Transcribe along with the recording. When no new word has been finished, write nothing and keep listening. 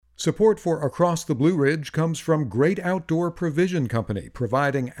Support for Across the Blue Ridge comes from Great Outdoor Provision Company,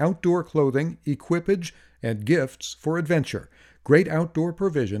 providing outdoor clothing, equipage, and gifts for adventure.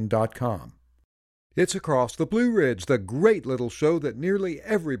 GreatOutdoorProvision.com. It's Across the Blue Ridge, the great little show that nearly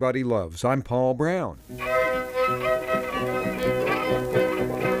everybody loves. I'm Paul Brown. You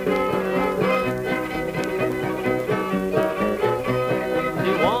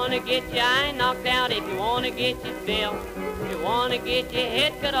want to get your eye knocked out, if you want to get your fill, if you want to get your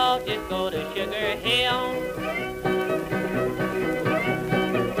head cut off, just go to Sugar Hill.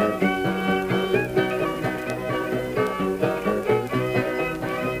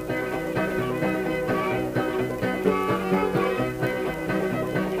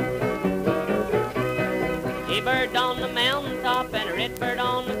 Bird on the mountaintop and a red bird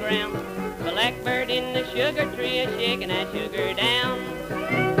on the ground, a blackbird in the sugar tree is shaking that sugar down.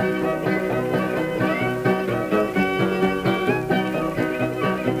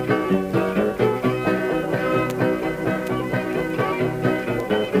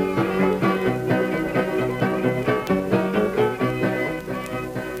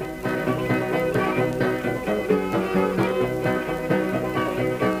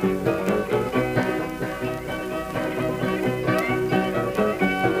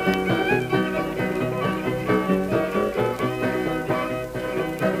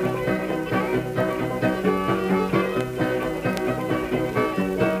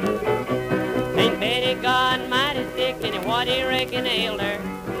 What do you reckon ailed her?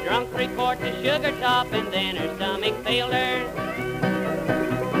 Drunk 3/4 of sugar top and then her stomach failed her.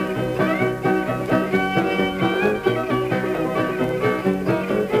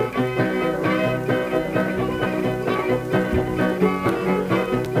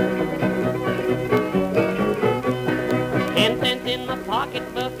 $10 in my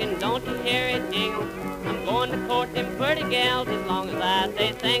pocketbook and don't you hear it jingle? I'm going to court them pretty gals as long as I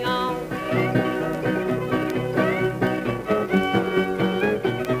say sing on.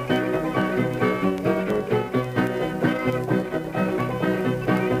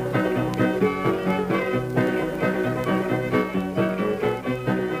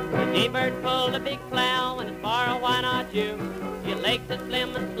 Your legs are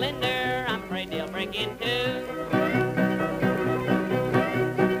slim and slender, I'm afraid they'll break in two.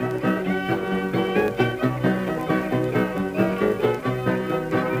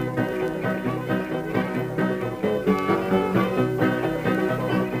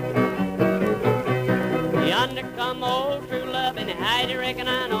 Yonder come old true love, and how do you reckon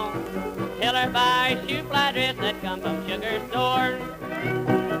I know? Tell her by her shoe fly dress that come from Sugar Store.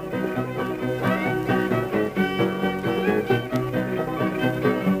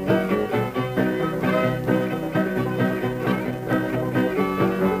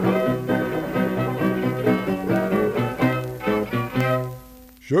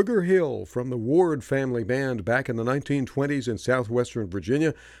 Sugar Hill from the Ward family band back in the 1920s in southwestern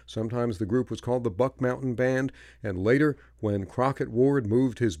Virginia. Sometimes the group was called the Buck Mountain Band, and later when Crockett Ward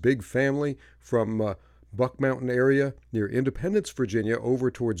moved his big family from Buck Mountain area near Independence, Virginia,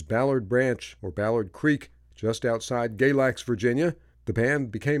 over towards Ballard Branch or Ballard Creek just outside Galax, Virginia, the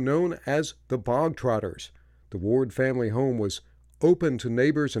band became known as the Bogtrotters. The Ward family home was open to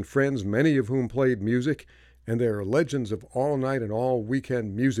neighbors and friends, many of whom played music, and there are legends of all-night and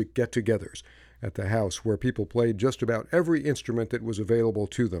all-weekend music get-togethers at the house where people played just about every instrument that was available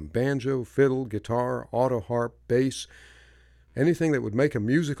to them: banjo, fiddle, guitar, auto harp, bass, anything that would make a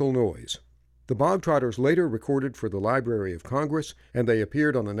musical noise. The Bogtrotters later recorded for the Library of Congress, and they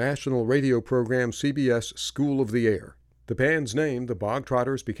appeared on the national radio program CBS School of the Air. The band's name, the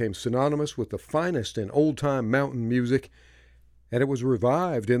Bogtrotters, became synonymous with the finest in old-time mountain music, and it was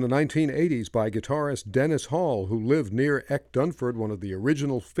revived in the 1980s by guitarist Dennis Hall, who lived near Eck Dunford, one of the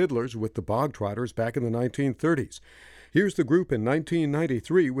original fiddlers with the Bogtrotters back in the 1930s. Here's the group in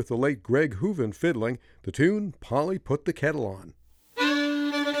 1993 with the late Greg Hooven fiddling, the tune Polly Put the Kettle On.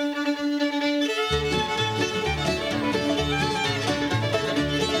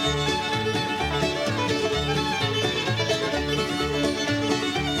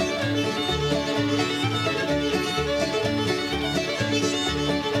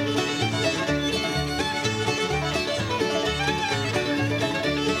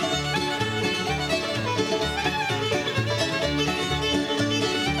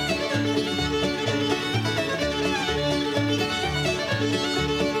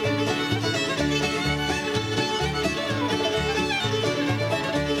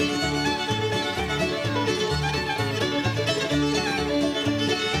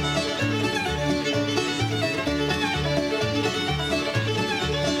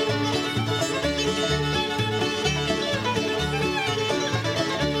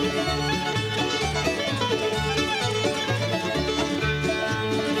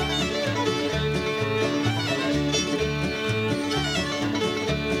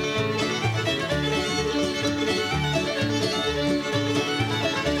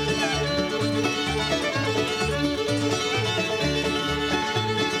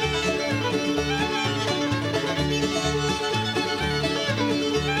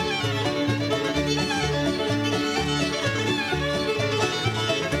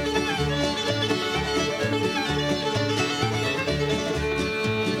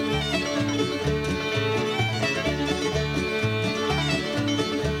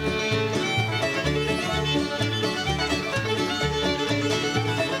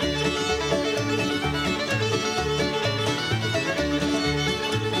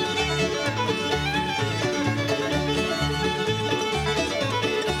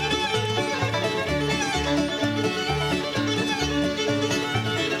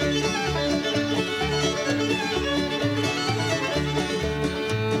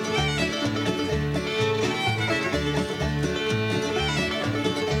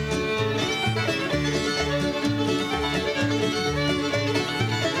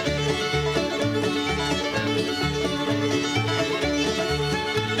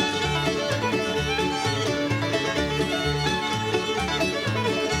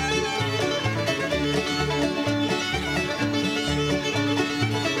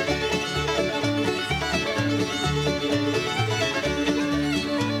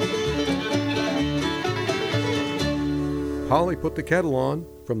 Holly Put the Kettle On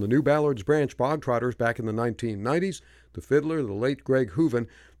from the New Ballard's Branch Bogtrotters back in the 1990s. The fiddler, the late Greg Hooven.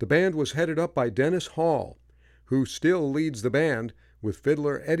 The band was headed up by Dennis Hall, who still leads the band with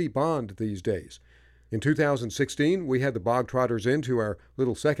fiddler Eddie Bond these days. In 2016, we had the Bogtrotters into our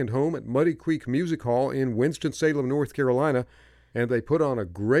little second home at Muddy Creek Music Hall in Winston-Salem, North Carolina, and they put on a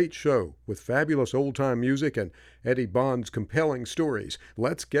great show with fabulous old-time music and Eddie Bond's compelling stories.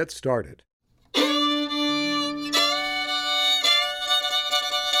 Let's get started.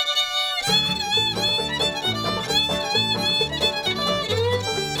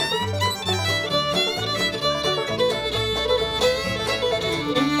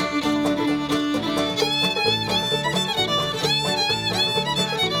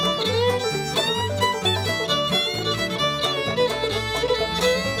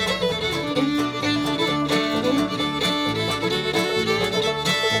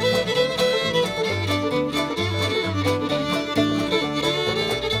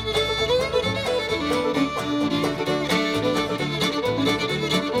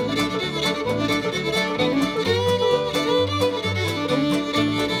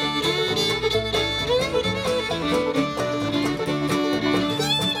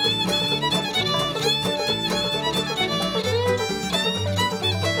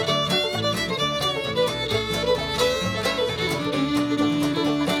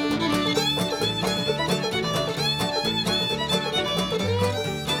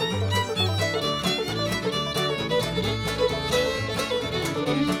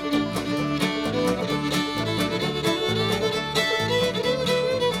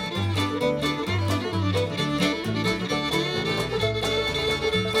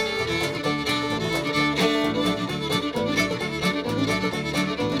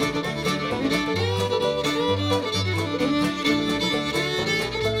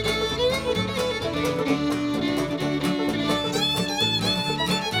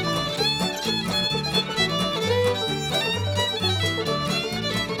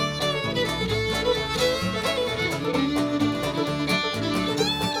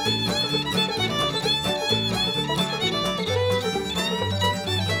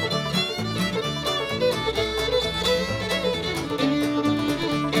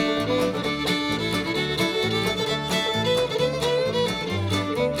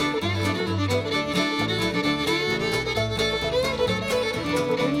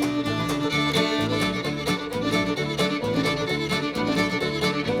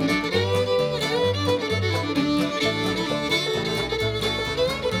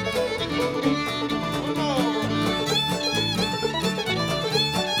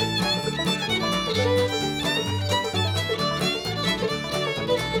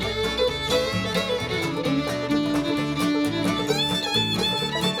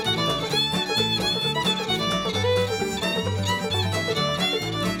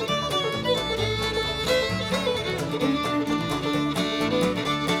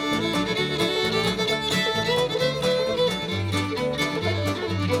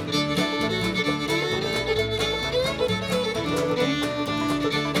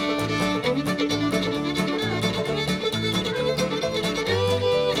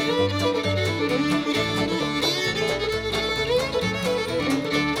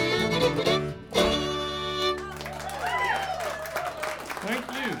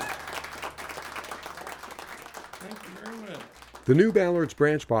 The New Ballard's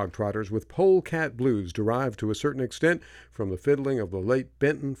Branch Bogtrotters with Polecat Blues derived to a certain extent from the fiddling of the late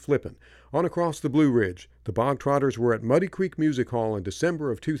Benton Flippin. On across the Blue Ridge, the Bogtrotters were at Muddy Creek Music Hall in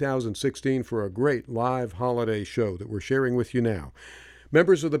December of 2016 for a great live holiday show that we're sharing with you now.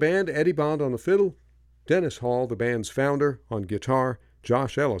 Members of the band, Eddie Bond on the fiddle, Dennis Hall, the band's founder, on guitar,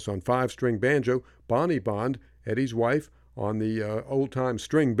 Josh Ellis on 5-string banjo, Bonnie Bond, Eddie's wife, on the old-time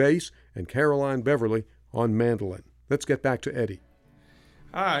string bass, and Caroline Beverly on mandolin. Let's get back to Eddie.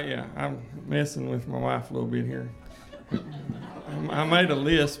 Yeah, I'm messing with my wife a little bit here. I made a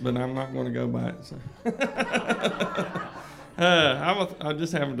list, but I'm not going to go by it. So. I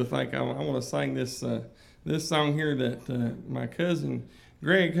just happened to think I want to sing this song here that my cousin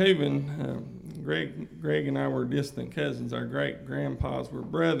Greg Hooven, Greg and I were distant cousins. Our great grandpas were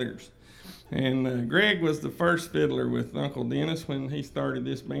brothers. And Greg was the first fiddler with Uncle Dennis when he started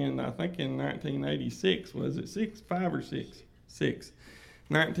this band, I think in 1986. Was it 5 or 6?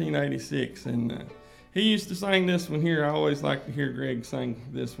 1986. And he used to sing this one here. I always like to hear Greg sing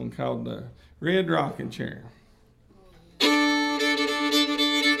this one called Red Rocking Chair.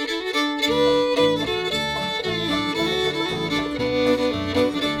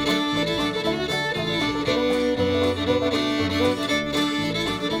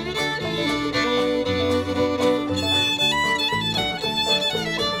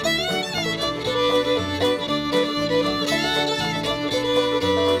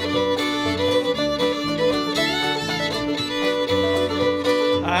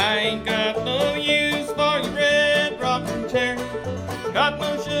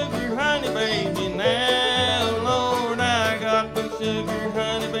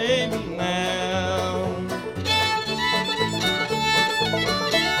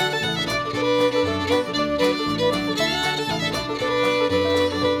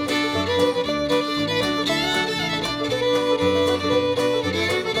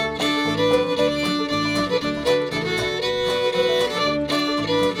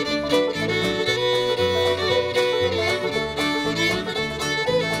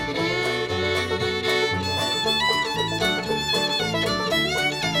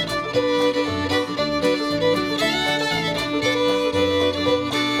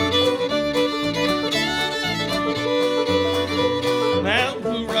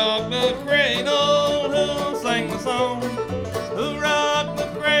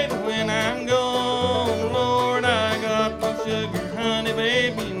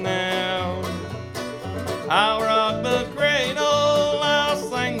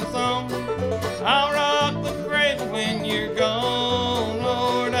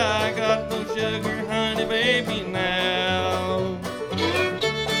 baby, now.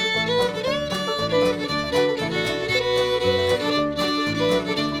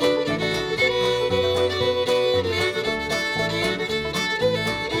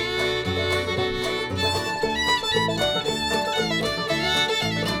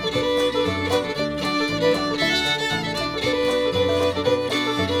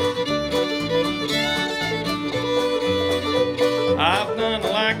 I've done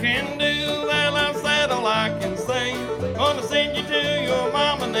all I can do, well, I've said all I can say. Gonna send you to your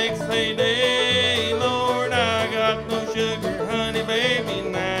mama next payday. Lord, I got no sugar, honey, baby,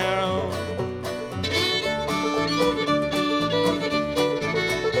 now.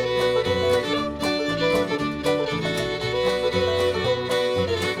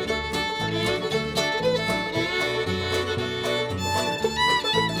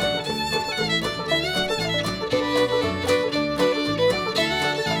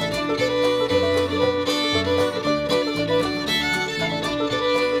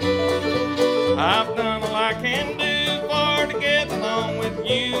 I've done all I can do for to get along with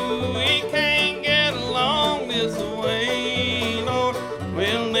you. We can't get along this way, Lord.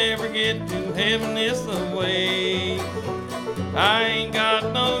 We'll never get to heaven this way. I ain't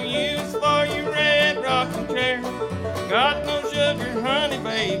got no use for your red rocking chair. Got no sugar, honey,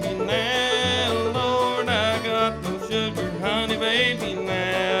 baby, now. Lord, I got no sugar, honey, baby,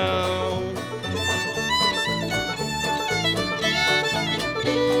 now.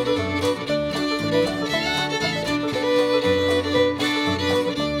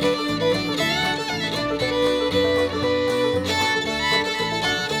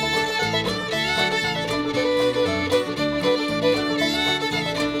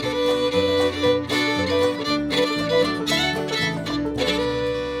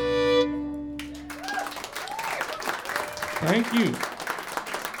 Thank you.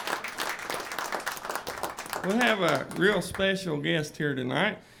 We have a real special guest here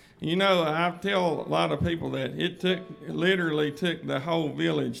tonight. You know, I tell a lot of people that it literally took the whole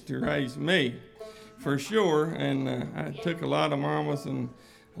village to raise me, for sure. And I took a lot of mamas and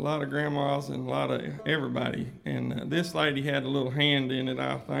a lot of grandmas and a lot of everybody. And this lady had a little hand in it,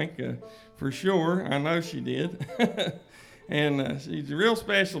 I think, for sure. I know she did. And she's real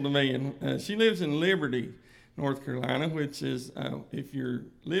special to me. And she lives in Liberty, North Carolina, which is, if you're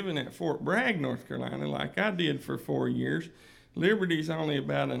living at Fort Bragg, North Carolina, like I did for 4 years, Liberty's only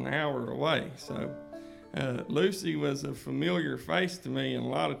about an hour away. So Lucy was a familiar face to me, and a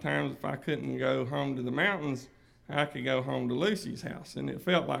lot of times if I couldn't go home to the mountains, I could go home to Lucy's house, and it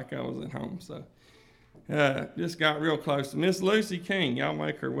felt like I was at home. So just got real close to Miss Lucy King. Y'all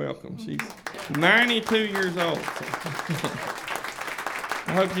make her welcome. She's 92 years old. So.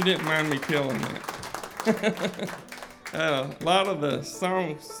 I hope you didn't mind me telling that. A lot of the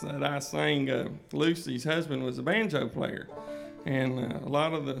songs that I sang, Lucy's husband was a banjo player, and a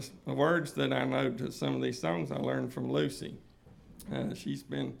lot of the words that I know to some of these songs I learned from Lucy. She's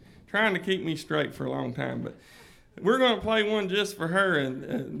been trying to keep me straight for a long time, but we're going to play one just for her,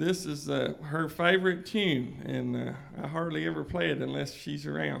 and this is her favorite tune, and I hardly ever play it unless she's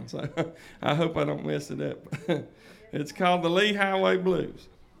around, so I hope I don't mess it up. It's called the Lee Highway Blues.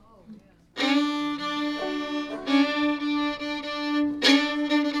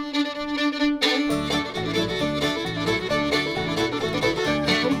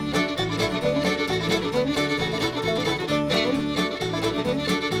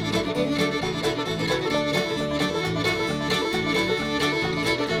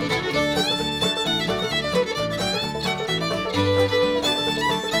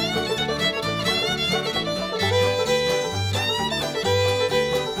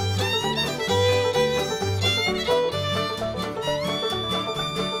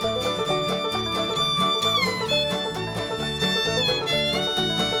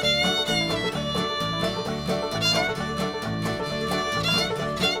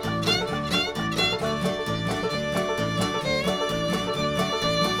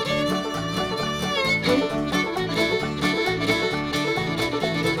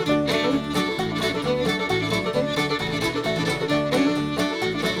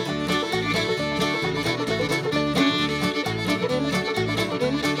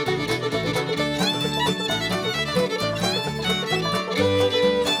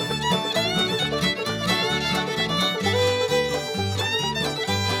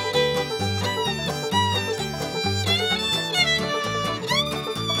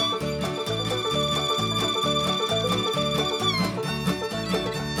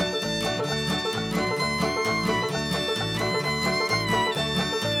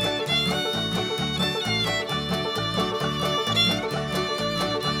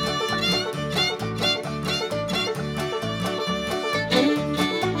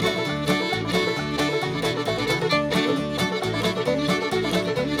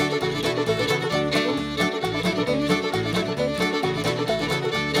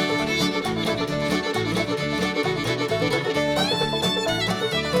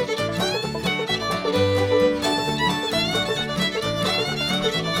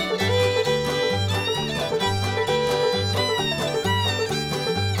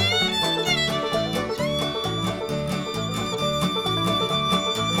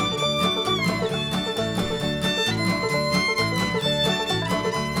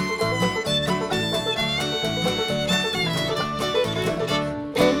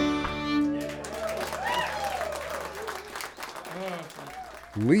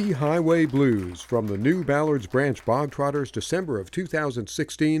 Lee Highway Blues from the new Ballard's Branch Bogtrotters, December of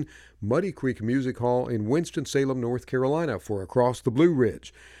 2016, Muddy Creek Music Hall in Winston-Salem, North Carolina for Across the Blue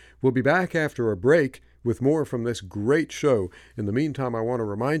Ridge. We'll be back after a break with more from this great show. In the meantime, I want to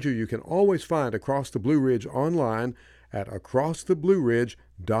remind you can always find Across the Blue Ridge online at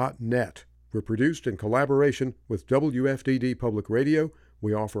acrosstheblueridge.net. We're produced in collaboration with WFDD Public Radio.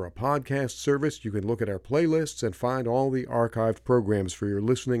 We offer a podcast service. You can look at our playlists and find all the archived programs for your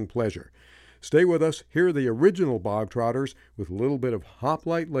listening pleasure. Stay with us. Here are the original Bogtrotters with a little bit of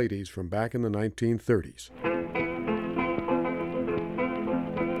Hoplite Ladies from back in the 1930s.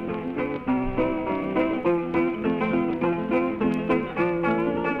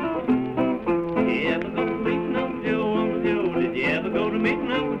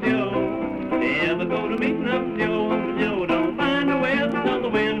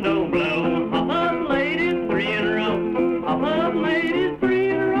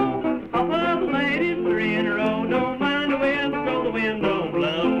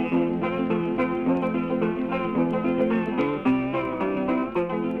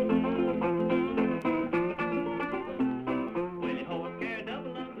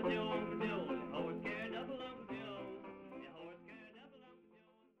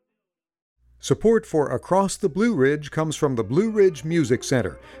 Support for Across the Blue Ridge comes from the Blue Ridge Music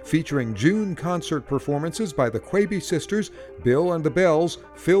Center, featuring June concert performances by the Quaby Sisters, Bill and the Bells,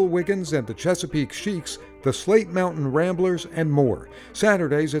 Phil Wiggins and the Chesapeake Sheiks, the Slate Mountain Ramblers, and more.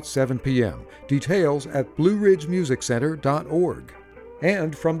 Saturdays at 7 p.m. Details at blueridgemusiccenter.org.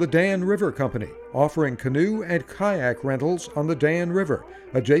 And from the Dan River Company, offering canoe and kayak rentals on the Dan River,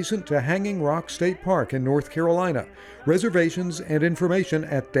 adjacent to Hanging Rock State Park in North Carolina. Reservations and information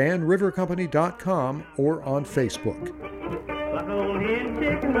at danrivercompany.com or on Facebook.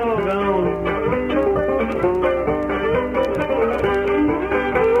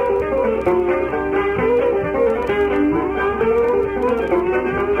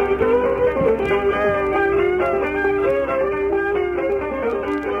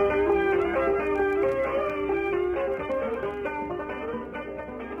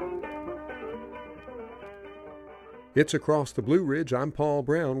 It's Across the Blue Ridge. I'm Paul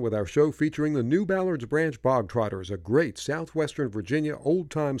Brown with our show featuring the new Ballard's Branch Bogtrotters, a great southwestern Virginia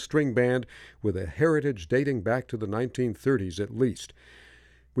old-time string band with a heritage dating back to the 1930s at least.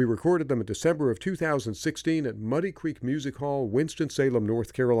 We recorded them in December of 2016 at Muddy Creek Music Hall, Winston-Salem,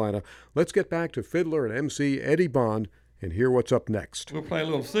 North Carolina. Let's get back to fiddler and MC Eddie Bond and hear what's up next. We'll play a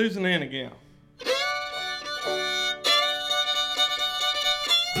little Susan Annigal.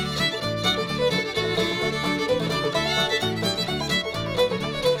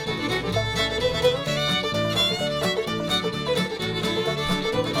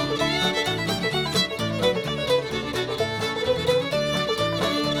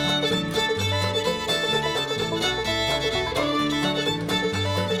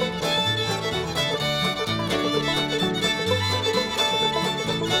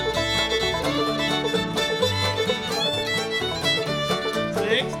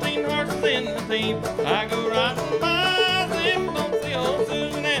 I go riding by, if I don't see old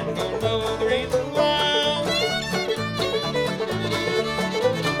Susan Ann, gonna know the reason why.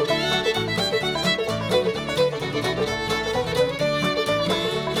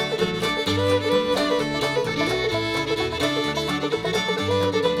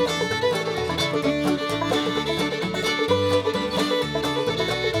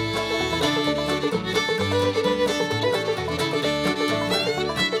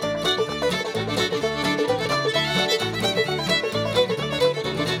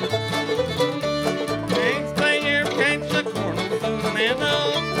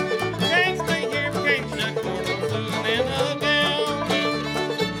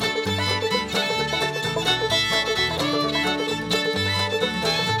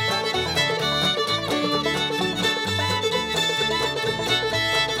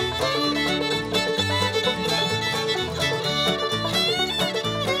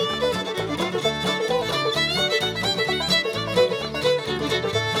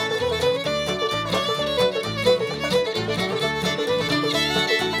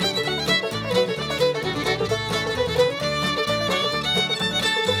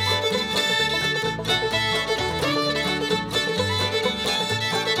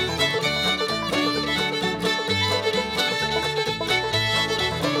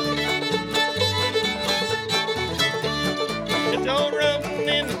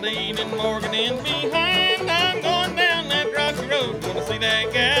 Morgan in behind. I'm going down that rocky road, gonna see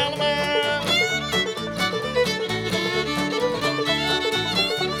that gal of mine.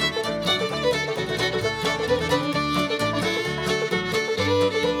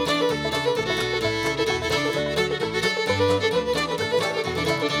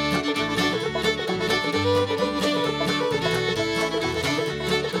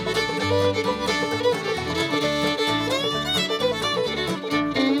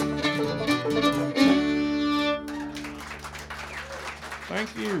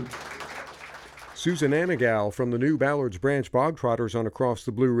 Thank you. Susan Anigal from the new Ballard's Branch Bogtrotters on Across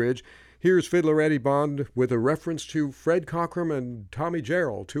the Blue Ridge. Here's Fiddler Eddie Bond with a reference to Fred Cockram and Tommy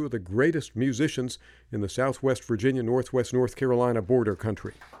Jarrell, two of the greatest musicians in the Southwest Virginia, Northwest North Carolina border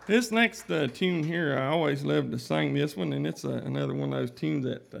country. This next tune here, I always loved to sing this one, and it's another one of those tunes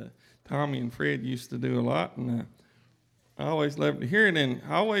that Tommy and Fred used to do a lot, and I always loved to hear it, and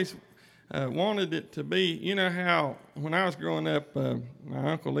I always wanted it to be, you know how when I was growing up,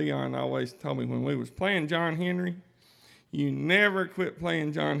 my Uncle Leon always told me when we was playing John Henry, you never quit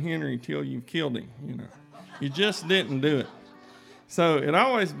playing John Henry till you've killed him, you know. You just didn't do it. So it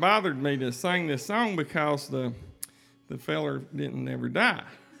always bothered me to sing this song because the feller didn't ever die.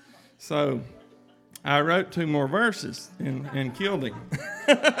 So I wrote 2 more verses and killed him.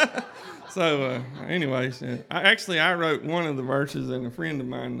 So anyways, I wrote one of the verses, and a friend of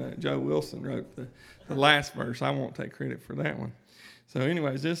mine, Joe Wilson, wrote the last verse. I won't take credit for that one. So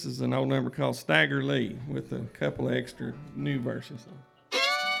anyways, this is an old number called Stagger Lee with a couple of extra new verses.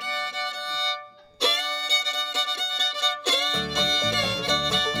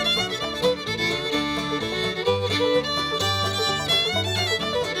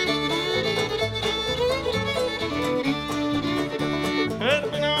 Could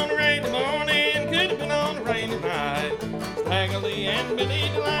have been on a rainy morning, could have been on a rainy night. Stagger Lee and Billy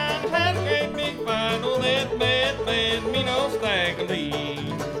DeLine had a great big fight. Oh, that bad, me no Stagger Lee.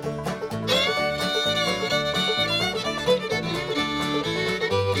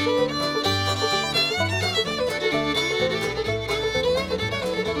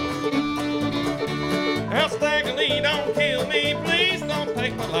 Now, Stagger Lee, don't kill me, please don't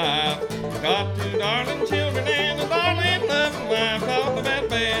take my life. Got 2 darling children and a darling loving wife. Talk about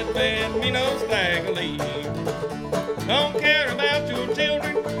bad, me no Stagger Lee. Don't care about your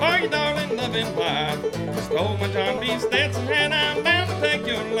children or your darling loving wife. Stole my John B. Stetson and I'm bound to take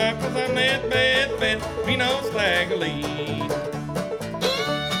your life, 'cause I'm that bad, me no Stagger Lee.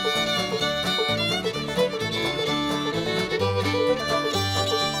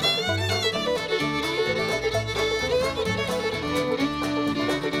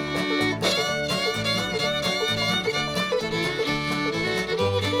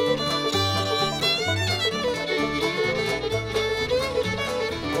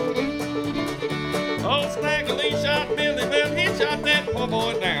 Shot that poor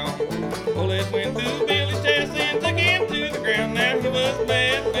boy down. Bullet went through Billy's chest and took him to the ground. Now he was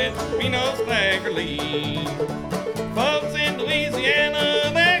bad, me no Stagger Lee. Folks in Louisiana,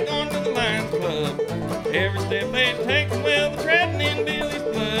 they're going to the Lions Club. Every step they take, well, they're treading in Billy's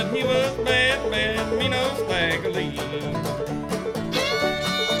blood. He was bad, me no Stagger Lee.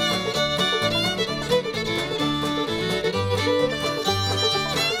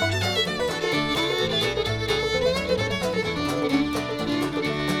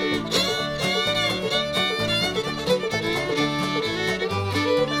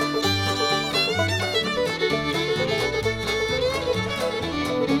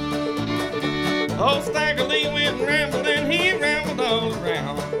 Old Stagger Lee went and rambled, and he rambled all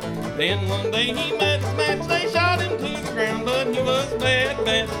around. Then one day he met his match, they shot him to the ground, but he was bad,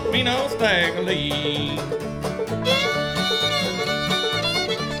 me no Stagger Lee.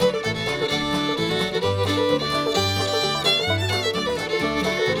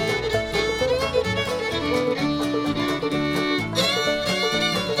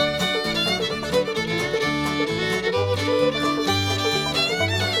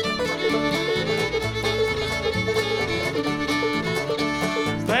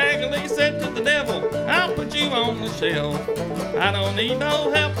 I'll put you on the shelf. I don't need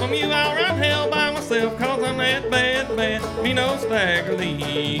no help from you, I'll run hell by myself, 'cause I'm that bad, me no Stagger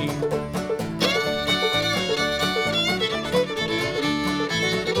Lee.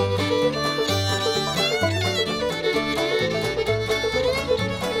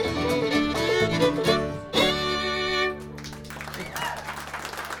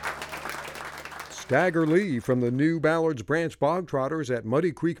 Stagger Lee from the new Ballard's Branch Bogtrotters at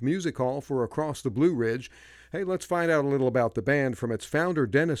Muddy Creek Music Hall for Across the Blue Ridge. Hey, let's find out a little about the band from its founder,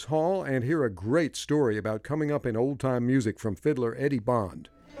 Dennis Hall, and hear a great story about coming up in old-time music from fiddler Eddie Bond.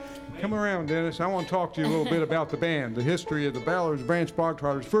 Come around, Dennis. I want to talk to you a little bit about the band, the history of the Ballard's Branch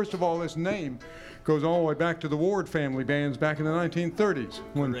Bogtrotters. First of all, this name goes all the way back to the Ward family bands back in the 1930s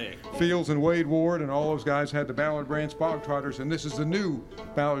when Fields and Wade Ward and all those guys had the Ballard Branch Bogtrotters, and this is the new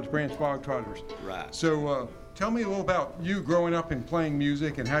Ballard's Branch Bogtrotters. Right. So tell me a little about you growing up and playing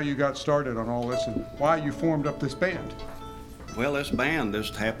music and how you got started on all this and why you formed up this band. Well, this band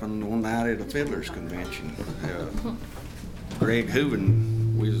just happened one night at a fiddlers convention. Greg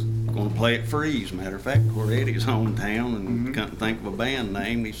Hooven was going to play at Freeze, matter of fact, where Eddie's hometown, and couldn't think of a band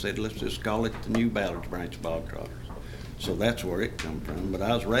name. He said, let's just call it the new Ballard Branch Bogtrotters. So that's where it come from. But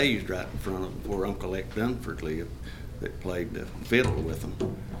I was raised right in front of where Uncle Eck Dunford lived, that played the fiddle with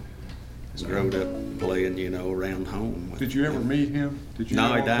them. Growed up playing, you know, around home. Did you ever meet him? Did you No,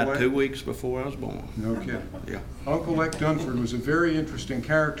 know he died Uncle Eck? 2 weeks before I was born. No kidding. Yeah. Uncle Eck Dunford was a very interesting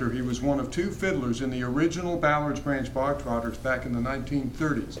character. He was one of two fiddlers in the original Ballard's Branch Bogtrotters back in the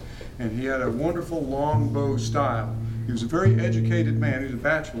 1930s. And he had a wonderful long bow style. He was a very educated man. He was a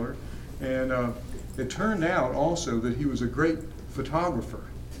bachelor. And it turned out also that he was a great photographer.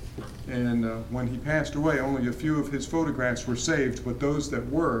 And when he passed away, only a few of his photographs were saved, but those that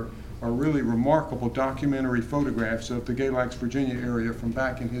were are really remarkable documentary photographs of the Galax, Virginia area from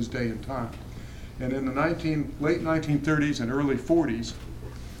back in his day and time. And in the late 1930s and early 40s,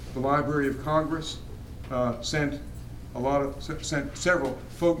 the Library of Congress sent several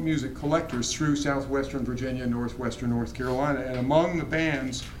folk music collectors through southwestern Virginia and northwestern North Carolina, and among the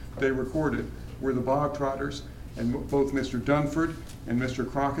bands they recorded were the Bogtrotters, and both Mr. Dunford and Mr.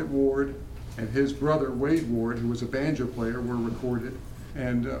 Crockett Ward and his brother Wade Ward, who was a banjo player, were recorded.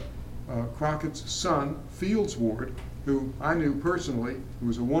 And Crockett's son, Fields Ward, who I knew personally, who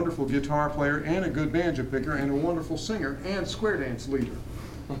was a wonderful guitar player and a good banjo picker and a wonderful singer and square dance leader.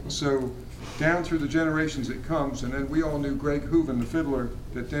 So down through the generations it comes, and then we all knew Greg Hooven, the fiddler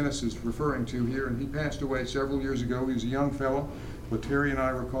that Dennis is referring to here, and he passed away several years ago. He was a young fellow, but Terry and I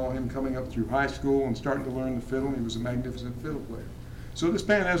recall him coming up through high school and starting to learn the fiddle, and he was a magnificent fiddle player. So this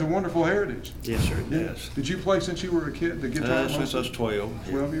band has a wonderful heritage. Yes, sir, it does. Did you play since you were a kid, the guitar? Since I was 12.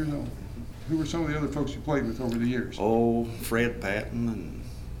 12 years old. Who were some of the other folks you played with over the years? Oh, Fred Patton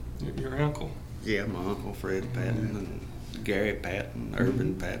and... Your uncle. Yeah, my uncle Fred Patton and Gary Patton,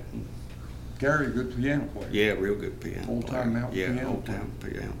 Urban Patton. Gary, a good piano player. Yeah, real good piano player. Old-time mountain piano player. Yeah, old-time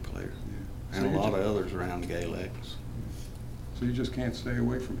piano player. Yeah. And So a you lot of others around Galax. So you just can't stay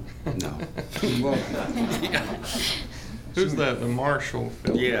away from it. No. You love it. Who's that? The Marshall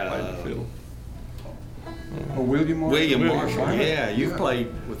fiddle? Yeah, Played the fiddle. Oh, William Marshall? William Marshall, Right. yeah, you Yeah. played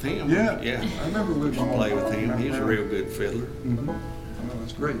with him. Yeah. Yeah. I remember William Used to play Marshall. with him. He's a Remember. real good fiddler. Mm-hmm. Oh,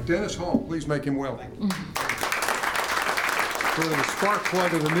 that's great. Dennis Hall, please make him welcome. For the spark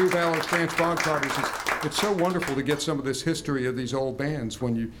plug of the new Ballard Branch Bogtrotters, it's so wonderful to get some of this history of these old bands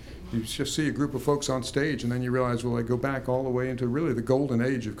when you just see a group of folks on stage and then you realize, well, they go back all the way into really the golden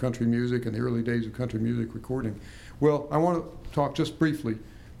age of country music and the early days of country music recording. Well, I want to talk just briefly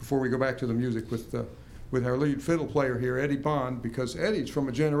before we go back to the music with our lead fiddle player here, Eddie Bond, because Eddie's from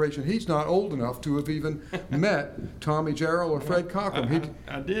a generation, he's not old enough to have even met Tommy Jarrell or Fred Cochran.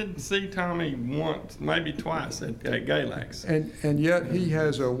 I did see Tommy once, maybe twice at Galax. And yet he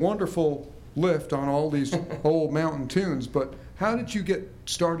has a wonderful lift on all these old mountain tunes, but how did you get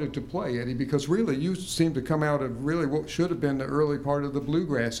started to play, Eddie? Because really you seem to come out of really what should have been the early part of the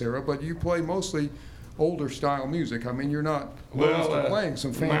bluegrass era, but you play mostly older style music. I mean, you're not playing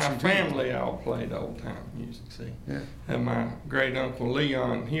some fancy my family all played old time music, see. Yeah. And my great uncle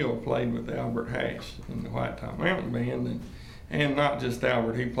Leon Hill played with Albert Hash in the White Top Mountain Band, and not just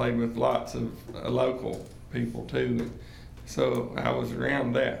Albert, he played with lots of local people too. And so I was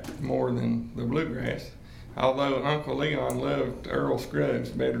around that more than the bluegrass. Although Uncle Leon loved Earl Scruggs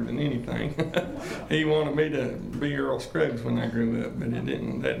better than anything. He wanted me to be Earl Scruggs when I grew up, but that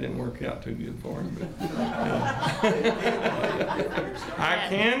didn't work out too good for him. But, I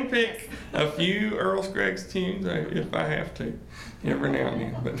can pick a few Earl Scruggs tunes if I have to, every now and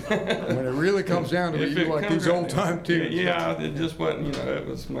then. But when it really comes down to it, you like these old time tunes. Yeah, it just wasn't, it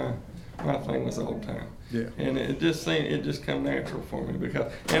was my thing was old time. Yeah. And it just come natural for me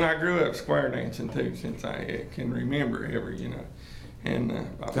and I grew up square dancing too since I can remember ever, And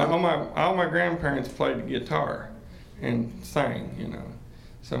all my grandparents played the guitar and sang,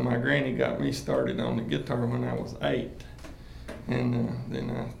 So my granny got me started on the guitar when I was 8. And then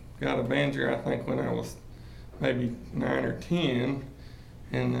I got a banjo, I think, when I was maybe 9 or 10,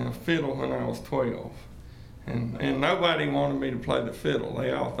 and a fiddle when I was 12. And nobody wanted me to play the fiddle.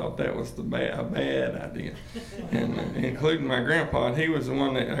 They all thought that was a bad idea, and including my grandpa. And he was the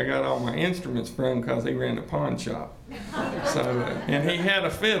one that I got all my instruments from because he ran a pawn shop. So and he had a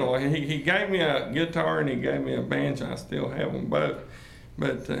fiddle. He gave me a guitar and he gave me a banjo. I still have them both,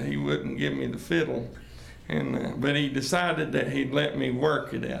 but he wouldn't give me the fiddle. And but he decided that he'd let me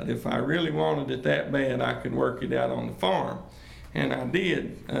work it out. If I really wanted it that bad, I could work it out on the farm, and I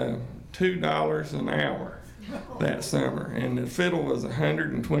did. $2 an hour that summer, and the fiddle was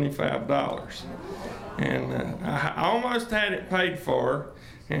 $125. And I almost had it paid for,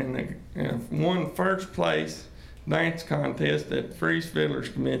 and won first place dance contest at the Freeze Fiddlers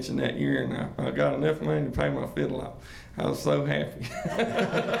Convention that year, and I got enough money to pay my fiddle off. I was so happy.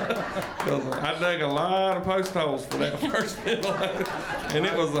 I dug a lot of post holes for that first fiddle, and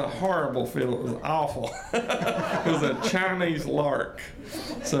it was a horrible fiddle. It was awful. It was a Chinese lark.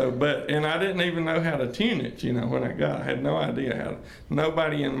 And I didn't even know how to tune it, when I got it. I had no idea how to.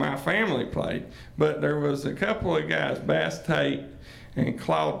 Nobody in my family played, but there was a couple of guys, Bass Tate and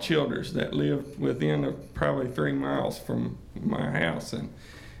Claude Childers, that lived within probably 3 miles from my house, and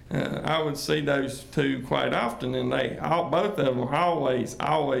I would see those two quite often, and both of them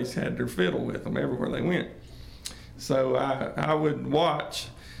always had their fiddle with them everywhere they went. So I would watch.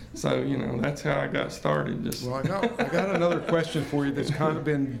 So that's how I got started. Well, I got another question for you that's kind of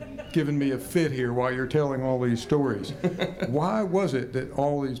been giving me a fit here while you're telling all these stories. Why was it that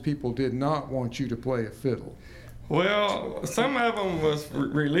all these people did not want you to play a fiddle? Well, some of them was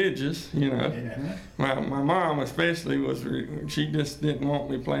religious, Mm-hmm. My mom especially she just didn't want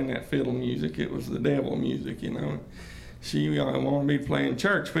me playing that fiddle music. It was the devil music, She wanted me playing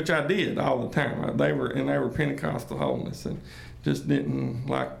church, which I did all the time. They were Pentecostal holiness and just didn't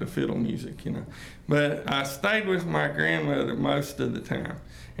like the fiddle music, But I stayed with my grandmother most of the time.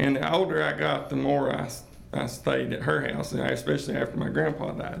 And the older I got, the more I stayed at her house, especially after my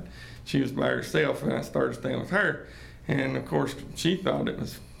grandpa died. She was by herself, and I started staying with her. And, of course, she thought it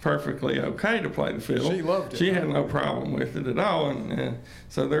was perfectly okay to play the fiddle. She loved it. She had no problem with it at all. And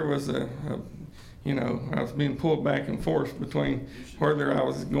so there was I was being pulled back and forth between whether I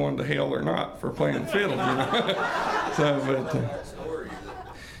was going to hell or not for playing the fiddle,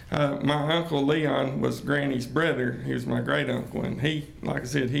 my Uncle Leon was Granny's brother. He was my great uncle, and he, like I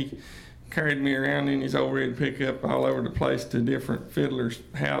said, he carried me around in his old red pickup all over the place to different fiddlers'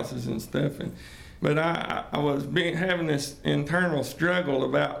 houses and stuff. But I was having this internal struggle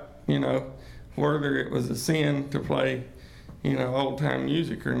about, whether it was a sin to play, old-time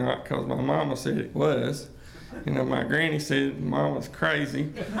music or not, because my mama said it was. My granny said Mama's crazy,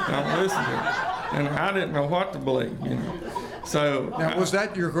 don't listen to her. And I didn't know what to believe, So now, was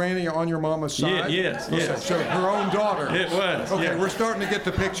that your granny on your mama's side? Yes. So her own daughter. It was. Okay, yeah. We're starting to get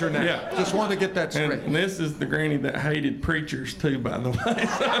the picture now. Yeah. Just wanted to get that straight. And this is the granny that hated preachers too, by the way.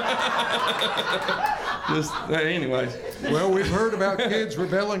 Anyways. Well, we've heard about kids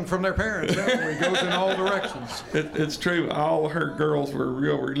rebelling from their parents, haven't we? It goes in all directions. It's true. All her girls were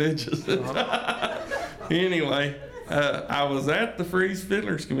real religious. Anyway, I was at the Freeze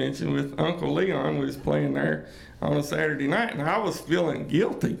Fiddlers Convention with Uncle Leon. We was playing there on a Saturday night, and I was feeling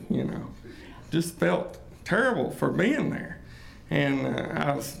guilty, just felt terrible for being there. And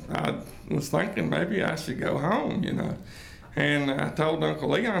I was thinking maybe I should go home, And I told Uncle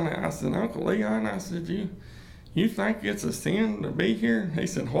Leon, I said, Uncle Leon, I said, you think it's a sin to be here? He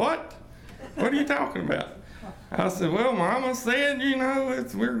said, what? What are you talking about? I said, well, Mama said,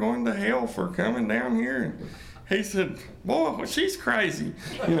 we're going to hell for coming down here. And he said, boy, she's crazy.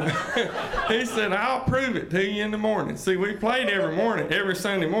 He said, I'll prove it to you in the morning. See, we played every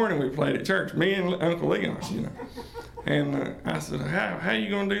Sunday morning we played at church, me and Uncle Leon, And I said, how you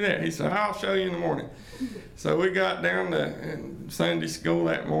going to do that? He said, I'll show you in the morning. So we got down to Sunday school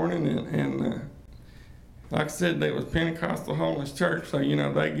that morning, and like I said, they was Pentecostal Holiness Church, so,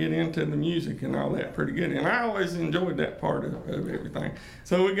 they get into the music and all that pretty good. And I always enjoyed that part of everything.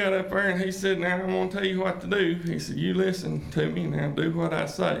 So we got up there, and he said, now I'm going to tell you what to do. He said, you listen to me, now do what I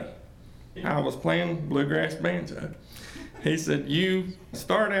say. I was playing bluegrass banjo. He said, you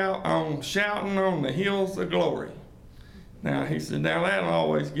start out on shouting on the hills of glory. Now, he said, now that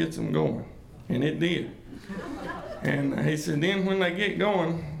always gets them going. And it did. And he said, then when they get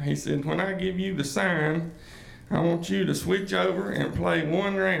going, he said, when I give you the sign, I want you to switch over and play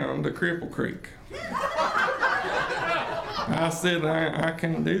one round to Cripple Creek. I said, I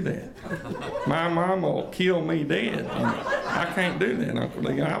can't do that. My mama will kill me dead. I can't do that, Uncle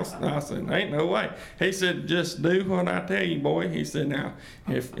Lee. I said, ain't no way. He said, just do what I tell you, boy. He said, now,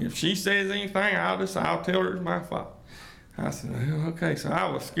 if she says anything, I'll tell her it's my fault. I said, well, okay. So I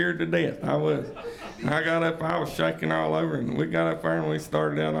was scared to death. I was. And I got up, I was shaking all over, and we got up there and we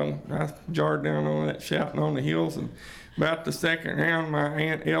started out I jarred down on that shouting on the hills, and about the second round, my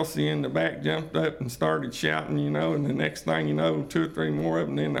Aunt Elsie in the back jumped up and started shouting, and the next thing you know, 2 or 3 more of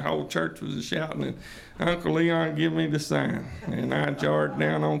them, and the whole church was shouting, and Uncle Leon give me the sign, and I jarred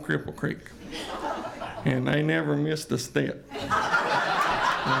down on Cripple Creek. And they never missed a step.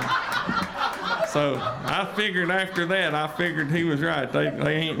 So I figured after that, he was right.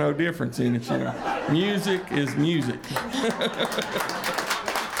 They ain't no difference in it, Music is music.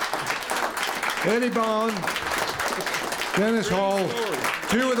 Eddie Bond, Dennis Hall,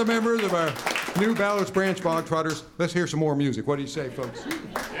 two of the members of our new Ballard's Branch Bogtrotters. Let's hear some more music. What do you say, folks?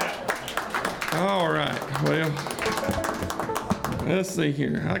 All right, well, let's see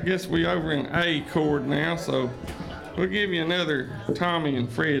here. I guess we over in A chord now, so we'll give you another Tommy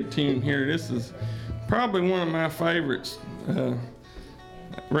and Fred tune here. This is probably one of my favorites,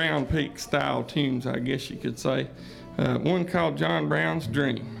 round peak style tunes, I guess you could say. One called John Brown's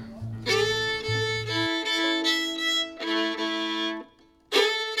Dream.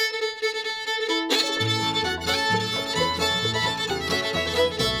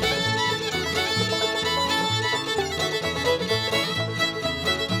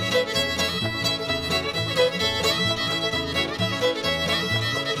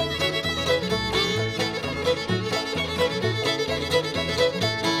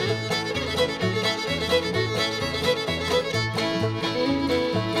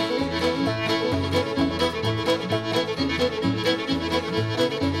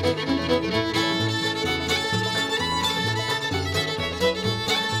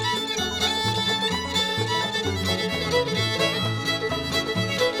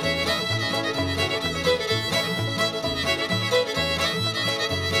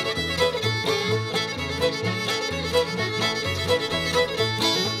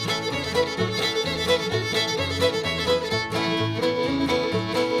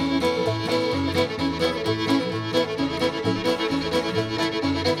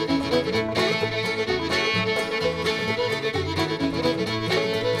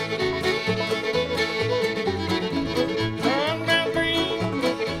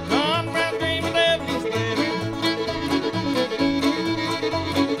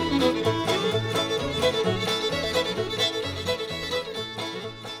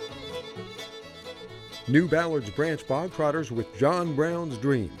 New Ballard's Branch Bogtrotters with John Brown's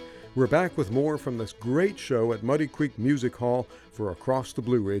Dream. We're back with more from this great show at Muddy Creek Music Hall for Across the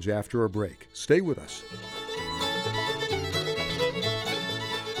Blue Ridge after a break. Stay with us.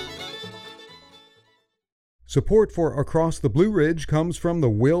 Support for Across the Blue Ridge comes from the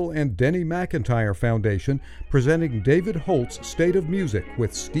Will and Denny McIntyre Foundation, presenting David Holt's State of Music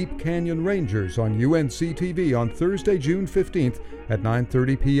with Steep Canyon Rangers on UNC-TV on Thursday, June 15th at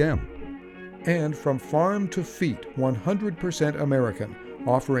 9:30 p.m. And from Farm to Feet, 100% American,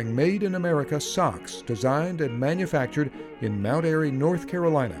 offering made-in-America socks designed and manufactured in Mount Airy, North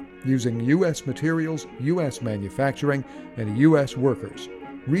Carolina, using U.S. materials, U.S. manufacturing, and U.S. workers.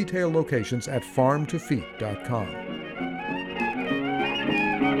 Retail locations at farmtofeet.com.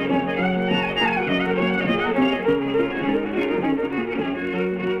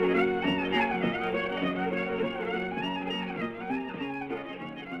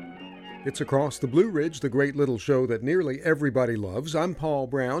 It's Across the Blue Ridge, the great little show that nearly everybody loves. I'm Paul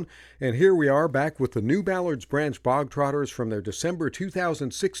Brown, and here we are back with the new Ballard's Branch Bogtrotters from their December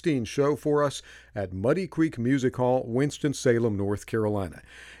 2016 show for us at Muddy Creek Music Hall, Winston-Salem, North Carolina.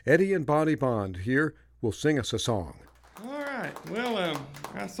 Eddie and Bonnie Bond here will sing us a song. All right. Well,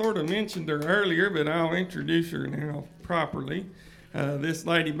 I sort of mentioned her earlier, but I'll introduce her now properly. This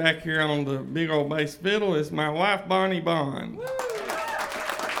lady back here on the big old bass fiddle is my wife, Bonnie Bond.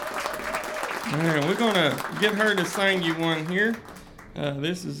 And we're going to get her to sing you one here.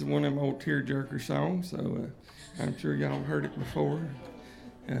 This is one of them old tearjerker songs, so I'm sure y'all heard it before,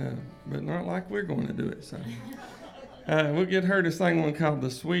 but not like we're going to do it. So we'll get her to sing one called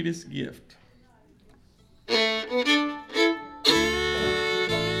The Sweetest Gift.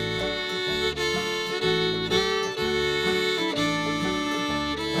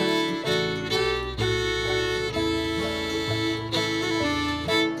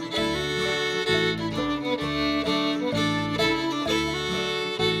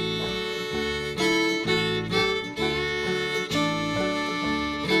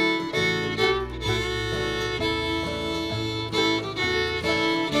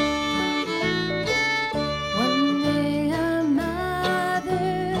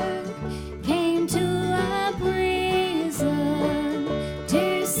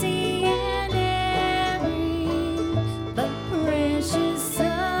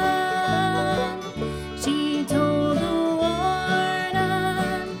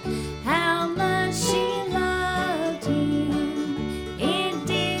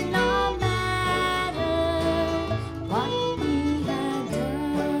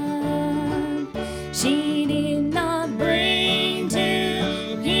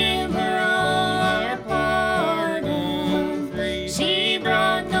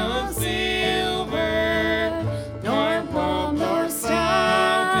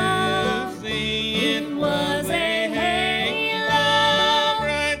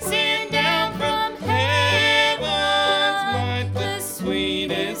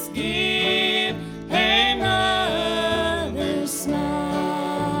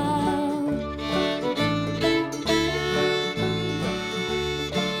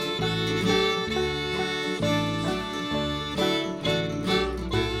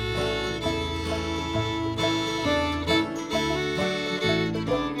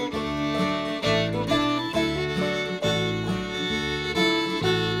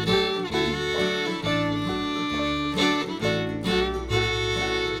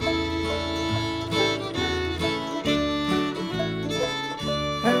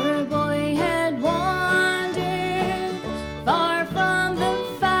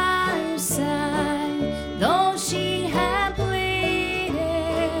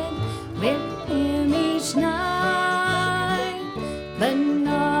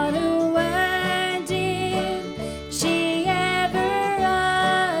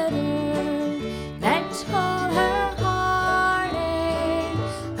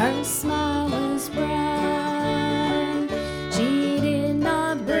 smile was bright. She did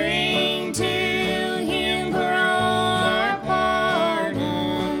not bring to him parole or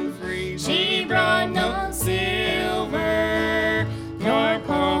pardon. She brought no silver, nor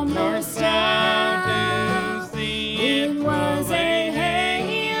pomp, nor style. It was a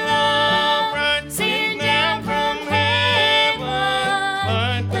halo sent down from heaven,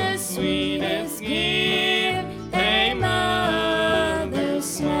 the sweetest gift a mother's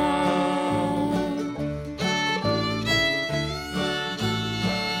smile.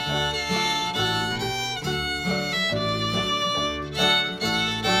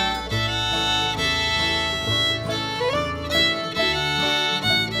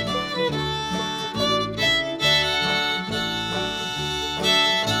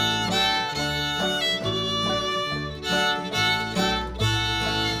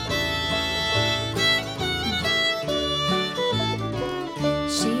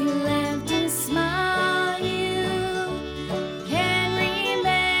 She left a smile you can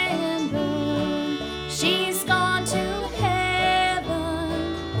remember. She's gone to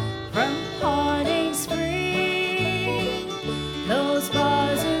heaven from heartaches free. Those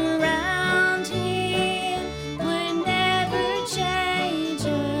bars around him would never change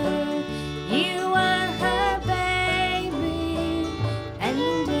her. You were her baby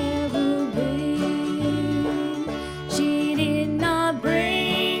and ever be. She did not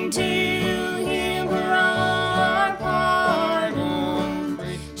bring to him parole or pardon.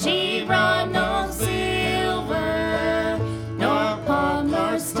 She brought no silver, nor pomp,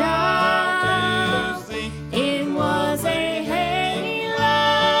 nor style. It was a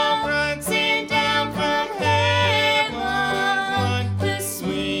halo sent down from heaven, the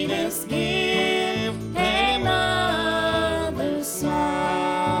sweetest gift a mother's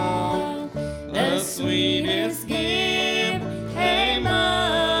smile. The sweetest gift a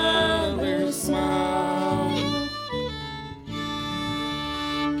mother's smile.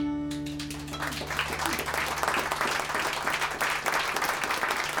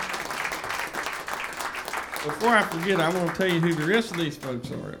 Before I forget, I want to tell you who the rest of these folks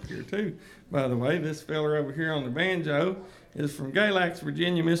are up here, too. By the way, this feller over here on the banjo is from Galax,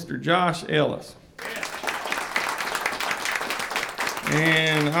 Virginia, Mr. Josh Ellis.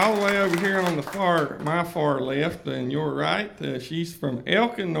 And all the way over here on the my far left and your right, she's from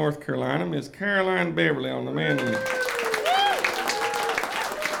Elkin, North Carolina, Miss Caroline Beverly on the mandolin.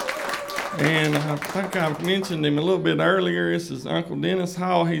 And I think I mentioned him a little bit earlier. This is Uncle Dennis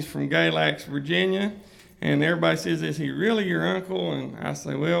Hall. He's from Galax, Virginia. And everybody says, is he really your uncle? And I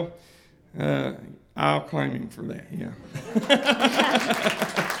say, well, I'll claim him for that, yeah.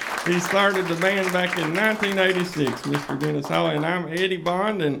 He started the band back in 1986, Mr. Dennis Hall. And I'm Eddie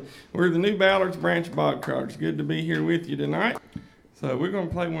Bond, and we're the New Ballards Branch Bogtrotters. Good to be here with you tonight. So we're going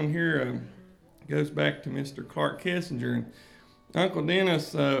to play one here. Goes back to Mr. Clark Kessinger. And Uncle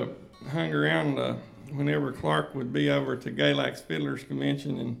Dennis hung around whenever Clark would be over to Galax Fiddlers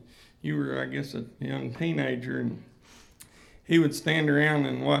Convention, and you were, I guess, a young teenager, and he would stand around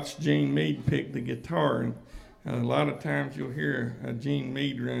and watch Gene Meade pick the guitar. And a lot of times you'll hear a Gene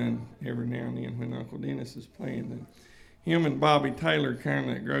Meade run every now and then when Uncle Dennis is playing. And him and Bobby Taylor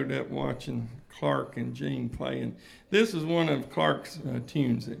kind of growed up watching Clark and Gene play. And this is one of Clark's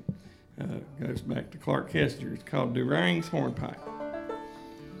tunes that goes back to Clark Kessinger. It's called Durang's Hornpipe.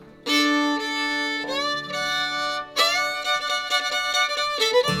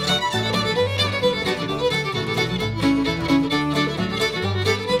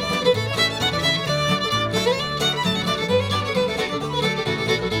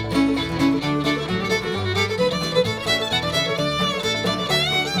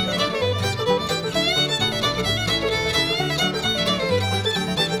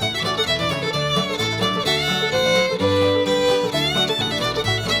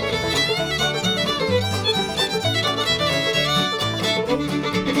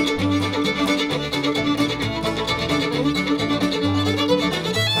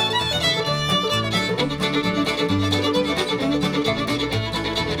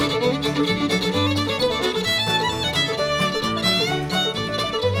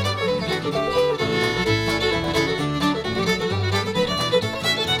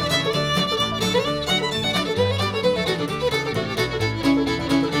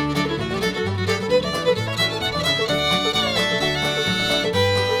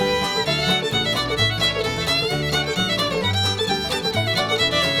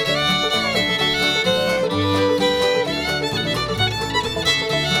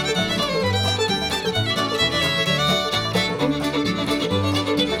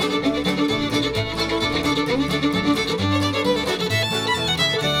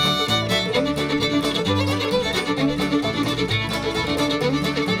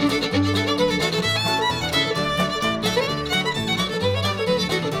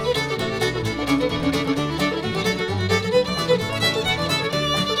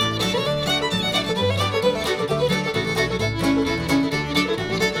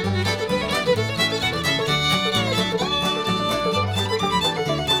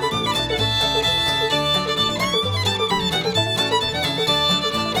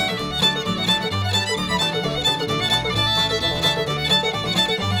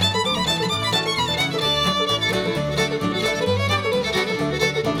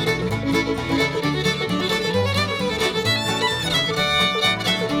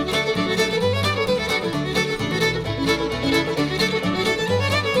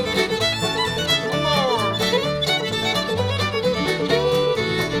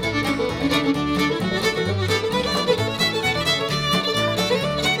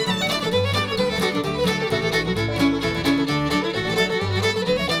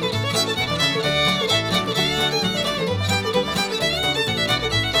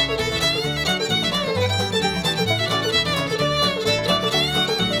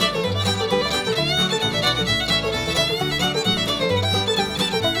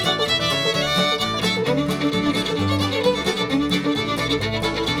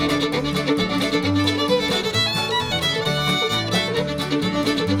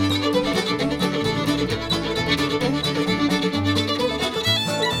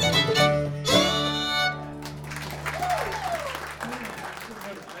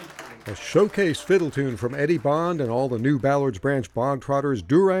 showcase fiddle tune from Eddie Bond and all the New Ballard's Branch Bogtrotters,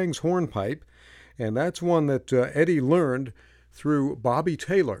 Durang's Hornpipe. And that's one that Eddie learned through Bobby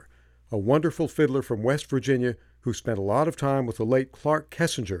Taylor, a wonderful fiddler from West Virginia who spent a lot of time with the late Clark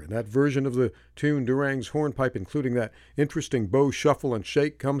Kessinger. And that version of the tune, Durang's Hornpipe, including that interesting bow shuffle and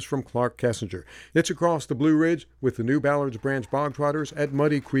shake, comes from Clark Kessinger. It's Across the Blue Ridge with the New Ballard's Branch Bogtrotters at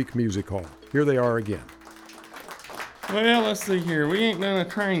Muddy Creek Music Hall. Here they are again. Well, let's see here. We ain't done a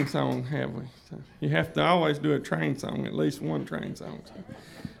train song, have we? So you have to always do a train song, at least one train song. So.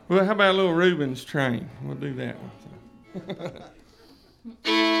 Well, how about a little Reuben's Train? We'll do that one.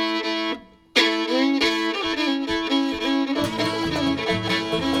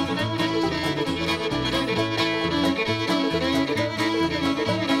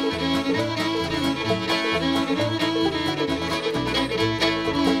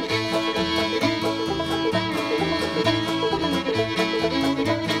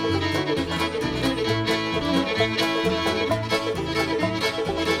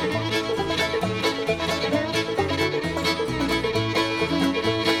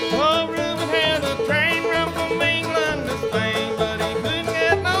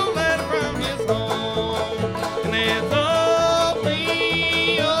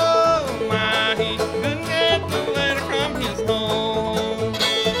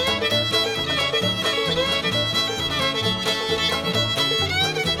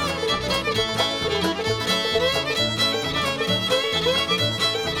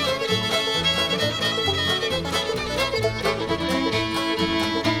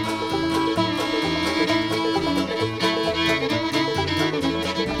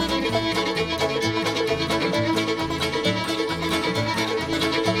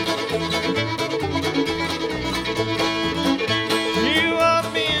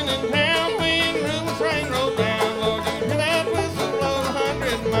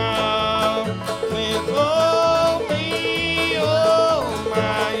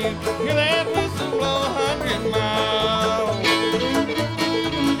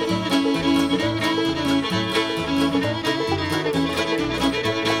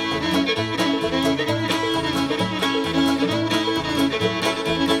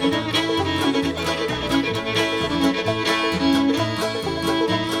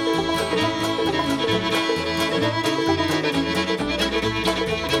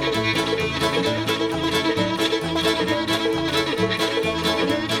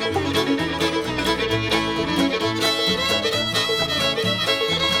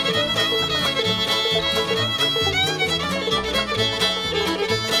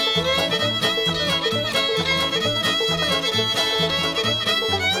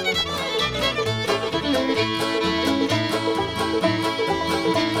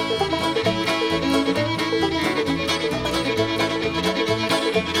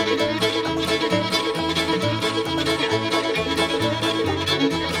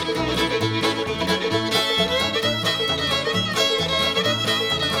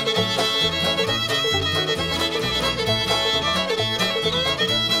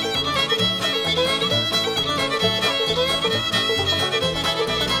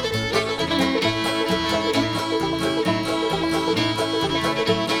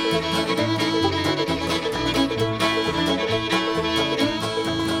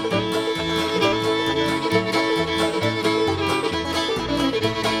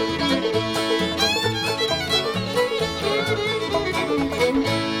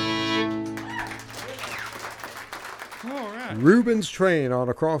 Reuben's Train on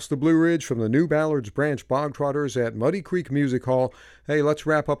Across the Blue Ridge from the New Ballard's Branch Bogtrotters at Muddy Creek Music Hall. Hey, let's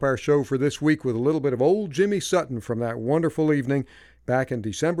wrap up our show for this week with a little bit of old Jimmy Sutton from that wonderful evening back in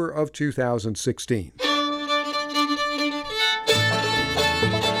December of 2016.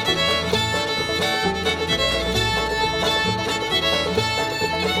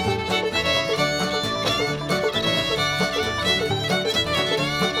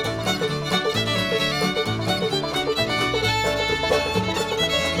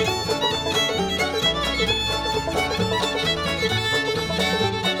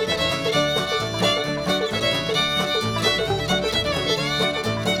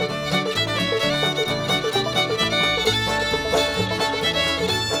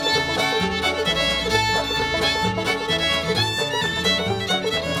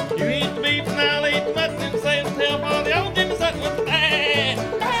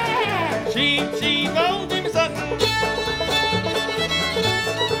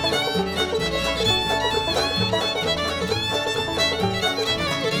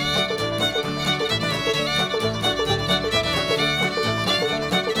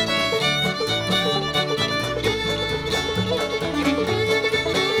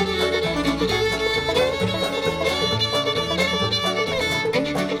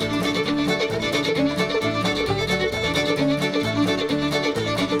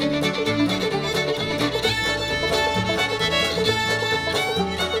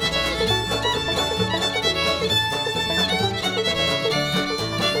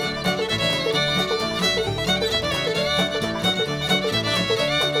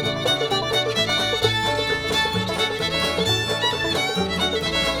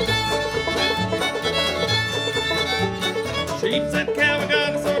 Sheep said cow, we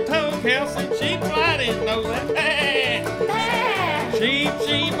got a sore toe. Cow said sheep, well, I didn't know that. Sheep,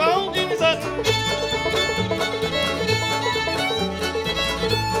 sheep,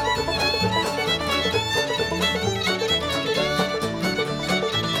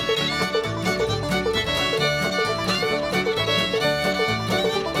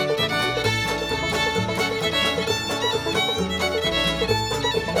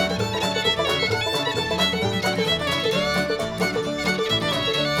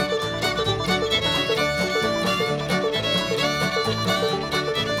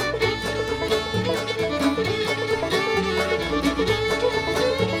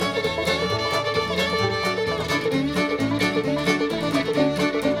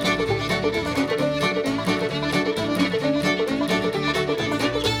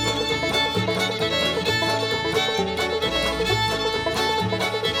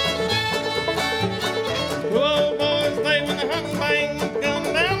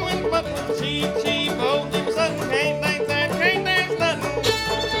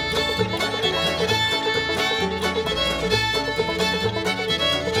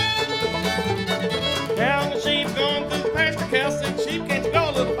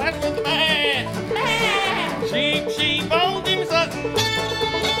 old Jimmy Sutton.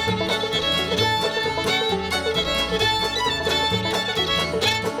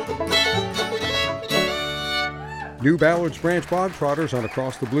 New Ballard's Branch Bogtrotters on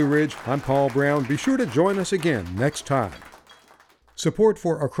Across the Blue Ridge. I'm Paul Brown. Be sure to join us again next time. Support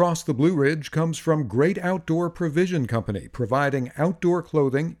for Across the Blue Ridge comes from Great Outdoor Provision Company, providing outdoor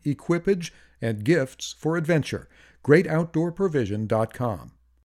clothing, equipage, and gifts for adventure. GreatOutdoorProvision.com.